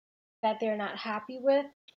job that they're not happy with.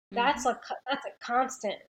 Mm-hmm. That's a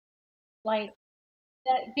constant, like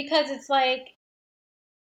that, because it's like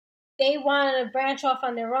they want to branch off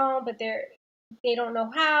on their own, but they don't know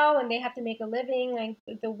how, and they have to make a living.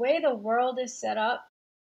 Like the way the world is set up,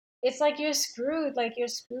 it's like you're screwed. Like you're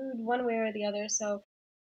screwed one way or the other. So,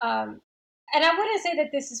 um, and I wouldn't say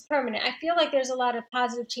that this is permanent. I feel like there's a lot of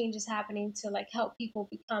positive changes happening to like help people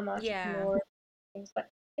become Yeah. entrepreneurs, but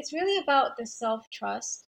it's really about the self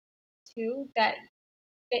trust too, that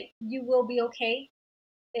you will be okay,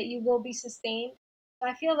 that you will be sustained. So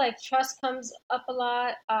I feel like trust comes up a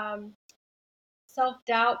lot. Self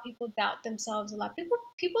doubt, people doubt themselves a lot.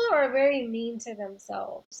 People are very mean to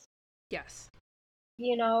themselves, Yes.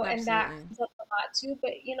 and that Absolutely. comes up a lot too.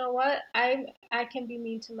 But you know what? I can be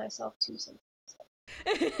mean to myself too sometimes.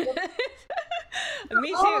 So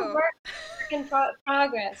Me all too. work in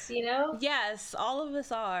progress, you know? Yes, all of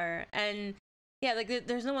us are. And yeah, like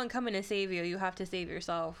there's no one coming to save you. You have to save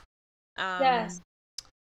yourself. Yes. Um,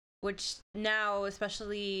 which now,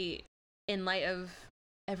 especially in light of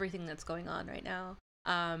everything that's going on right now,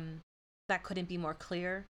 that couldn't be more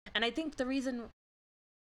clear. And I think the reason,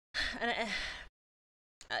 and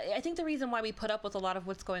I think the reason why we put up with a lot of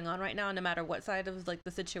what's going on right now, no matter what side of like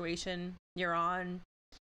the situation you're on,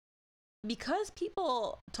 because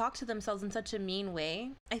people talk to themselves in such a mean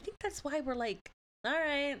way, I think that's why we're like, all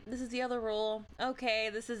right, this is the other rule. Okay,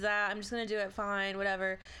 this is that. I'm just gonna do it. Fine,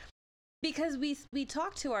 whatever. Because we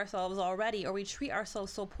talk to ourselves already, or we treat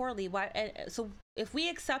ourselves so poorly. Why? And so if we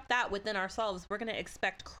accept that within ourselves, we're gonna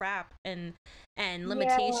expect crap and Yeah.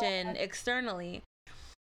 limitation externally.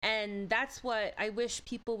 And that's what I wish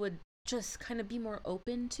people would just kind of be more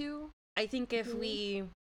open to. I think Mhm.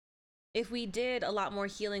 if we did a lot more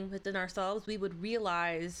healing within ourselves, we would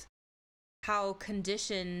realize how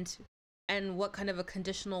conditioned and what kind of a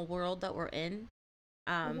conditional world that we're in.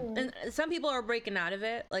 Mhm. And some people are breaking out of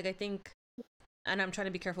it. Like I think, and I'm trying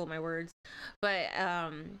to be careful with my words, but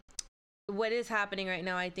what is happening right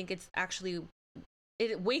now, I think it's actually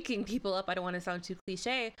waking people up. I don't want to sound too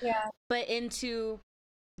cliche, Yeah. but into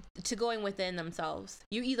to going within themselves.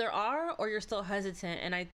 You either are or you're still hesitant,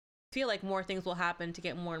 and I feel like more things will happen to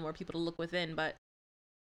get more and more people to look within. But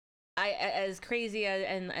as crazy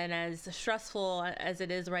and as stressful as it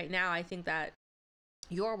is right now, I think that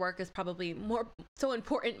your work is probably more so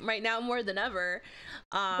important right now more than ever,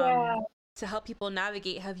 Yeah. to help people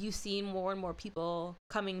navigate. Have you seen more and more people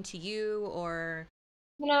coming to you or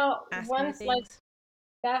asking you Once like things?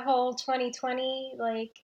 that whole 2020,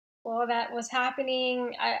 like all that was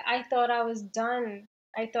happening, I thought I was done.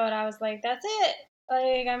 I thought I was like, that's it.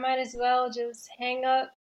 Like I might as well just hang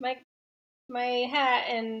up my hat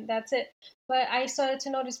and that's it. But I started to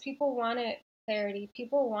notice people wanted clarity.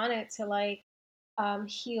 People wanted to like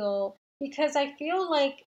heal because I feel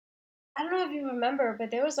like I don't know if you remember,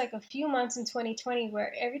 but there was like a few months in 2020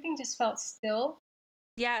 where everything just felt still.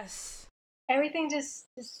 Yes. Everything just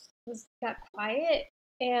was got quiet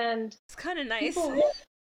and It's kind of nice. people really,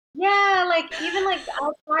 yeah, like even like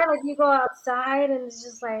outside, like you go outside and it's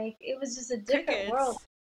just like it was just a different world.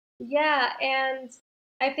 Crickets. Yeah, and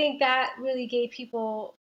I think that really gave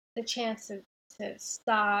people the chance to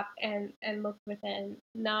stop and look within.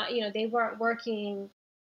 Not, they weren't working,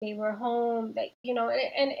 they were home,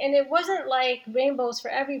 and it wasn't like rainbows for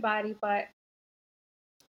everybody, but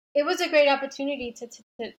it was a great opportunity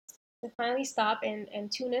to finally stop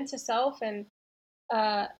and tune into self. And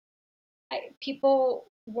uh, people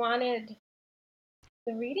wanted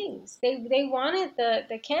the readings. They wanted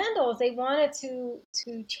the candles. They wanted to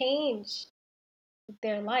change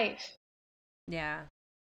their life. Yeah.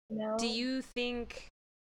 You Do know. you think,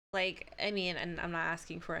 like, I mean, and I'm not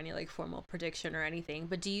asking for any like formal prediction or anything,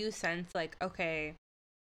 but do you sense like, okay,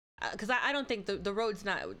 because I don't think the road's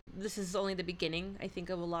not, this is only the beginning, I think,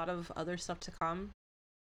 of a lot of other stuff to come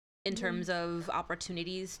in Mhm. terms of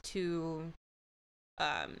opportunities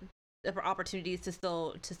um to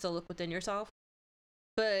still look within yourself.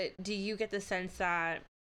 But do you get the sense that,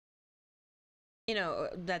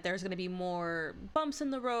 that there's going to be more bumps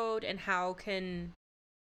in the road, and how can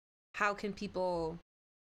people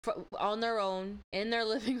on their own in their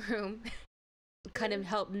living room kind of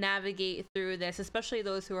help navigate through this, especially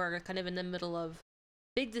those who are kind of in the middle of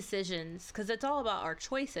big decisions, because it's all about our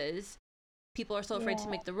choices. People are so afraid to Yeah.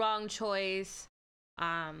 make the wrong choice.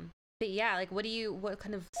 But yeah, like what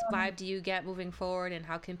kind of vibe do you get moving forward, and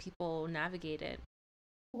how can people navigate it?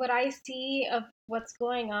 What I see of what's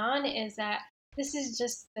going on is that this is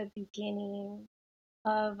just the beginning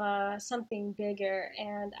of something bigger.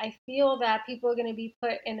 And I feel that people are going to be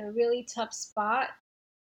put in a really tough spot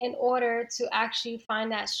in order to actually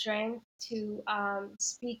find that strength to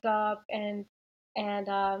speak up and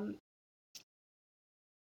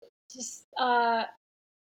just uh,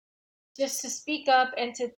 just to speak up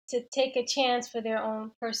and to take a chance for their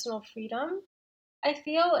own personal freedom. I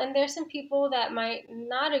feel, and there's some people that might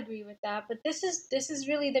not agree with that, but this is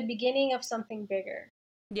really the beginning of something bigger.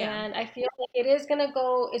 Yeah. And I feel like it is gonna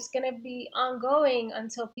go, it's gonna be ongoing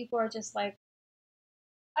until people are just like,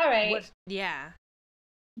 all right, What? Yeah.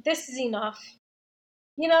 this is enough.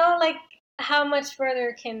 Like how much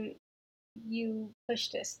further can you push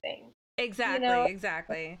this thing? You Exactly. know?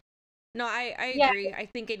 Exactly. No, I Yeah, agree. I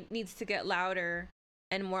think it needs to get louder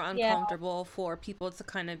and more yeah. uncomfortable for people to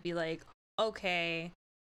kind of be like, okay,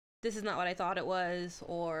 this is not what I thought it was,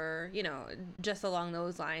 or, just along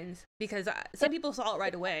those lines. Because some people saw it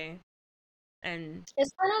right away. And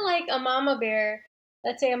It's kind of like a mama bear.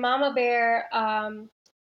 Let's say a mama bear,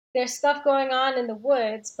 there's stuff going on in the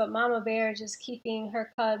woods, but Mama Bear is just keeping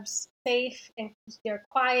her cubs safe and they're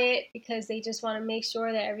quiet because they just want to make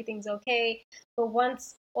sure that everything's okay. But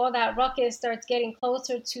once all that ruckus starts getting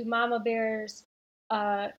closer to Mama Bear's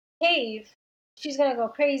uh, cave, she's gonna go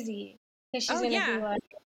crazy because she's oh, gonna be yeah. like,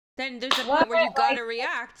 Then there's a "What? point where you Like, gotta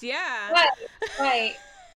react. Yeah. what? Right?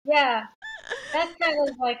 Yeah." That's kind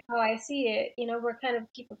of like how I see it. We're kind of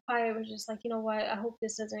keeping quiet. We're just like, you know what? I hope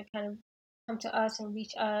this doesn't kind of come to us and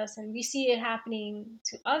reach us. And we see it happening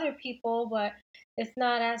to other people, but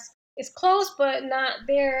it's close, but not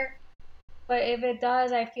there. But if it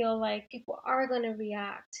does, I feel like people are going to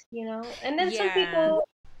react. And then some Yeah. people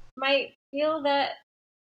might feel that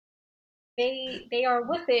they are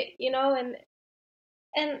with it,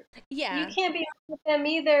 and you Yeah. can't be with them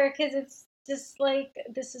either because it's just like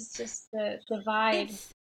this is just the divide. It's,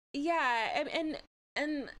 yeah.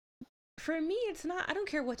 And for me, it's not, I don't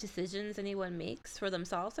care what decisions anyone makes for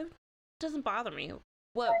themselves. It doesn't bother me.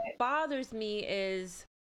 What bothers me is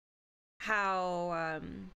how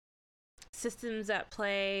systems at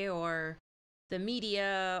play, or the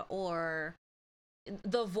media, or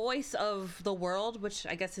the voice of the world, which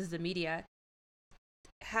I guess is the media,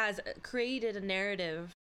 has created a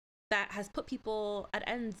narrative that has put people at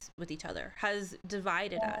ends with each other, has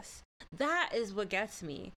divided Yeah, us. That is what gets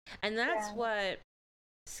me. And that's yeah. what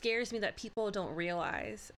scares me, that people don't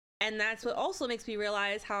realize. And that's what also makes me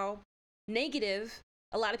realize how negative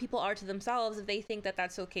a lot of people are to themselves if they think that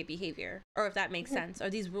that's okay behavior, or if that makes sense, or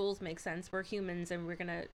these rules make sense. We're humans and we're going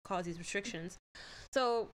to cause these restrictions.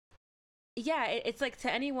 So, yeah, it's like,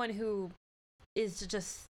 to anyone who is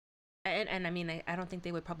just, and I mean, I don't think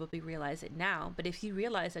they would probably realize it now, but if you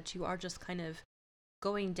realize that you are just kind of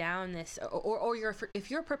going down this, or if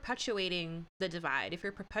you're perpetuating the divide, if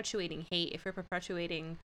you're perpetuating hate, if you're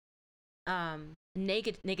perpetuating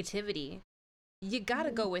negativity, you got to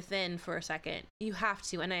Mhm. go within for a second. You have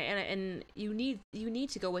to. And you need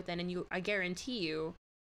to go within, and I guarantee you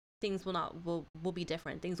things will be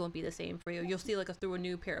different. Things won't be the same for you. You'll see, like, through a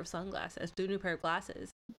new pair of sunglasses, through a new pair of glasses.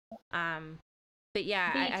 um but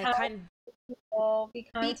yeah, Be I kind kind of, to people, be be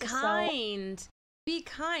kind to self. kind. Be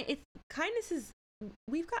kind. It's kindness is,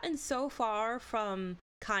 we've gotten so far from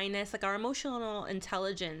kindness. Like, our emotional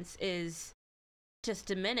intelligence is just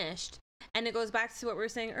diminished. And it goes back to what we were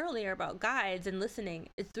saying earlier about guides and listening.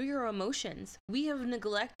 It's through your emotions. We have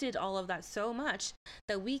neglected all of that so much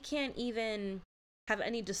that we can't even have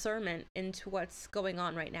any discernment into what's going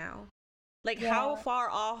on right now. Like, how Yeah. far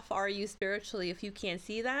off are you spiritually if you can't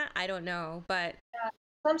see that? I don't know. But Yeah.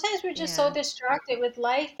 Sometimes we're just so yeah. distracted with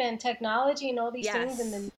life and technology and all these things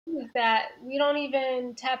in Yes. the news that we don't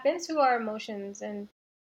even tap into our emotions and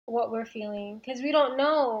what we're feeling because we don't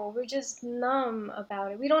know. We're just numb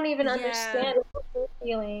about it. We don't even Yeah. understand what we're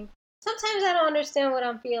feeling. Sometimes I don't understand what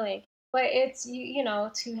I'm feeling, but it's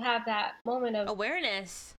to have that moment of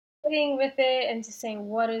Awareness. sitting with it and just saying,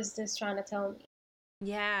 what is this trying to tell me?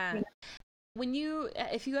 Yeah. You When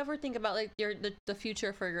if you ever think about, like, the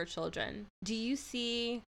future for your children, do you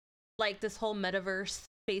see, like, this whole metaverse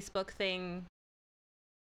Facebook thing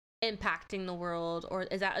impacting the world, or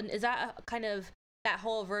is that a kind of, that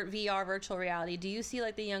whole VR, virtual reality? Do you see,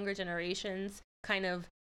 like, the younger generations kind of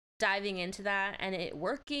diving into that, and it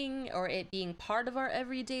working, or it being part of our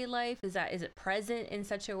everyday life? Is it present in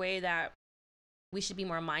such a way that we should be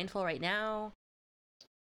more mindful right now?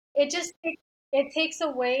 It takes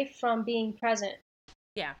away from being present.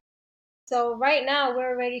 Yeah. So right now we're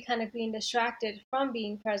already kind of being distracted from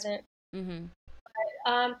being present. Mm-hmm.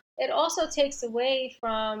 It also takes away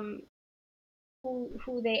from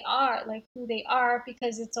who they are, like who they are,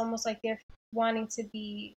 because it's almost like they're wanting to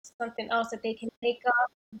be something else that they can make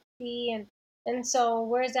up and see, and so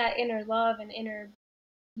where's that inner love and inner,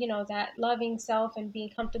 that loving self and being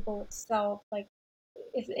comfortable with self? Like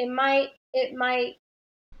it might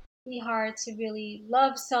be hard to really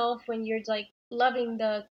love self when you're like loving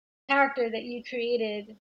the character that you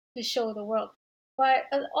created to show the world. But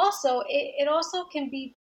also it also can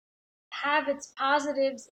be have its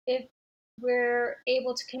positives if we're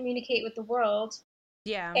able to communicate with the world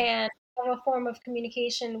Yeah. and have a form of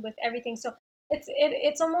communication with everything. So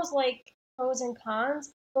it's almost like pros and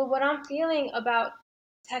cons. But what I'm feeling about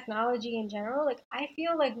technology in general, like I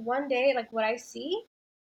feel like one day, like what I see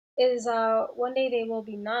is one day there will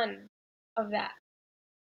be none of that.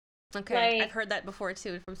 Okay. I've Like, heard that before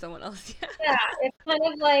too from someone else. Yeah. yeah, it's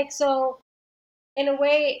kind of like, so in a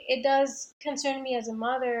way it does concern me as a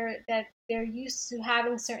mother that they're used to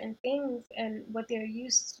having certain things and what they're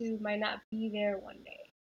used to might not be there one day.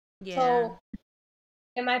 Yeah. So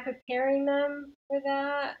am I preparing them for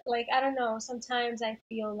that? Like, I don't know. Sometimes I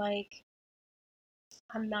feel like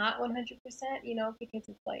I'm not 100%, because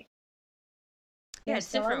it's like Yeah, they're it's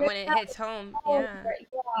still on different their when it hits home. phone. Yeah.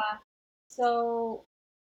 Yeah. So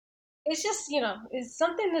it's just, it's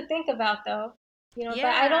something to think about though. But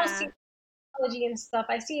I don't see Yeah. technology and stuff.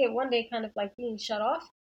 I see it one day kind of like being shut off,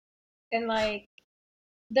 and like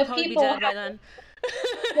the Probably be people dead by have, then.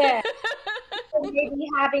 yeah, maybe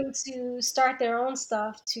having to start their own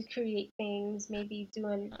stuff to create things, maybe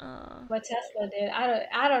doing uh, what Tesla did.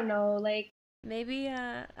 I don't know. Like, maybe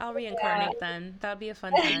I'll yeah. reincarnate then. That would be a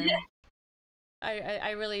fun time.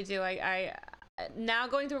 I really do. I now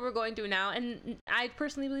going through what we're going through now, and I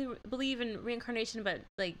personally believe in reincarnation, but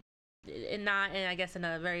like, in not, and I guess in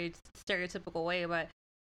a very stereotypical way. But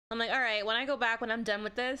I'm like, all right, when I go back, when I'm done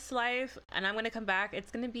with this life, and I'm gonna come back, it's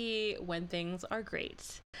gonna be when things are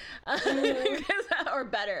great, Mhm. or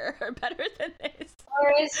better than this.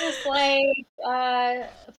 Or it's just like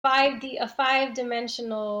 5D, a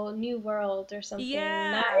 5-dimensional new world or something. Not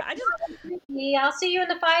Yeah, I just in 3D. I'll see you in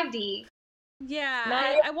the 5D. Yeah,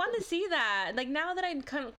 Not I want to see that. Like now that I'm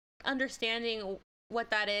kind of understanding what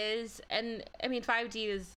that is, and I mean 5D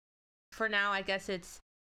is for now. I guess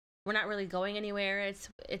we're not really going anywhere. It's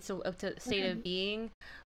a state of being,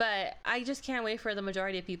 but I just can't wait for the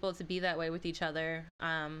majority of people to be that way with each other.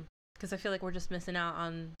 Because I feel like we're just missing out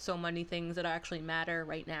on so many things that actually matter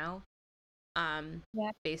right now.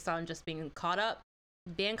 yeah. Based on just being caught up.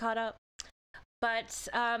 But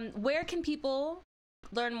where can people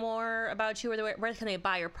learn more about you, or where can they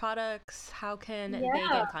buy your products? How can they get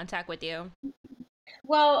Yeah. in contact with you?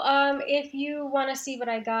 Well, if you want to see what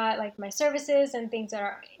I got, like my services and things that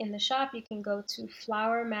are in the shop, you can go to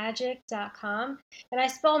flowermagic.com. And I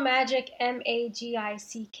spell magic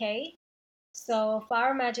Magick. So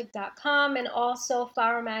flowermagic.com, and also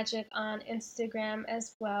Flower Magic on Instagram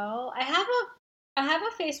as well. I have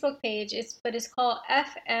a Facebook page. It's called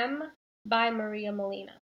FM by Maria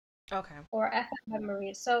Molina, Okay. or FM by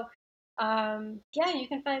Maria. So yeah, you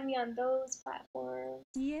can find me on those platforms.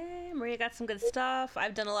 Yeah, Maria got some good stuff.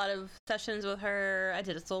 I've done a lot of sessions with her. I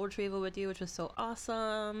did a soul retrieval with you, which was so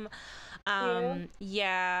awesome. You.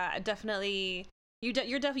 Yeah, definitely. You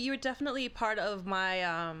were definitely part of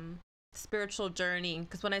my spiritual journey,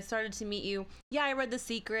 because when I started to meet you, yeah, I read The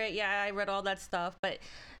Secret. Yeah, I read all that stuff, but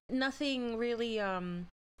nothing really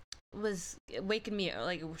was waking me,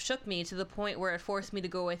 like shook me to the point where it forced me to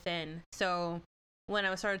go within. So when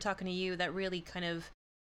I started talking to you, that really kind of,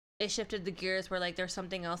 it shifted the gears where like there's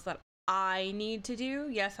something else that I need to do.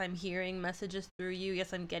 Yes, I'm hearing messages through you.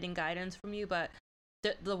 Yes, I'm getting guidance from you, but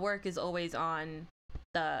the work is always on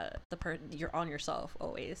you're on yourself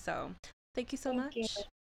always. So thank you so Thank you. much.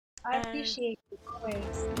 I And appreciate you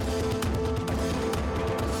always.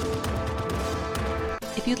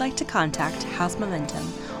 if you'd like to contact House Momentum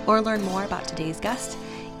or learn more about today's guest,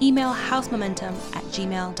 email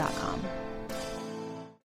housemomentum@gmail.com.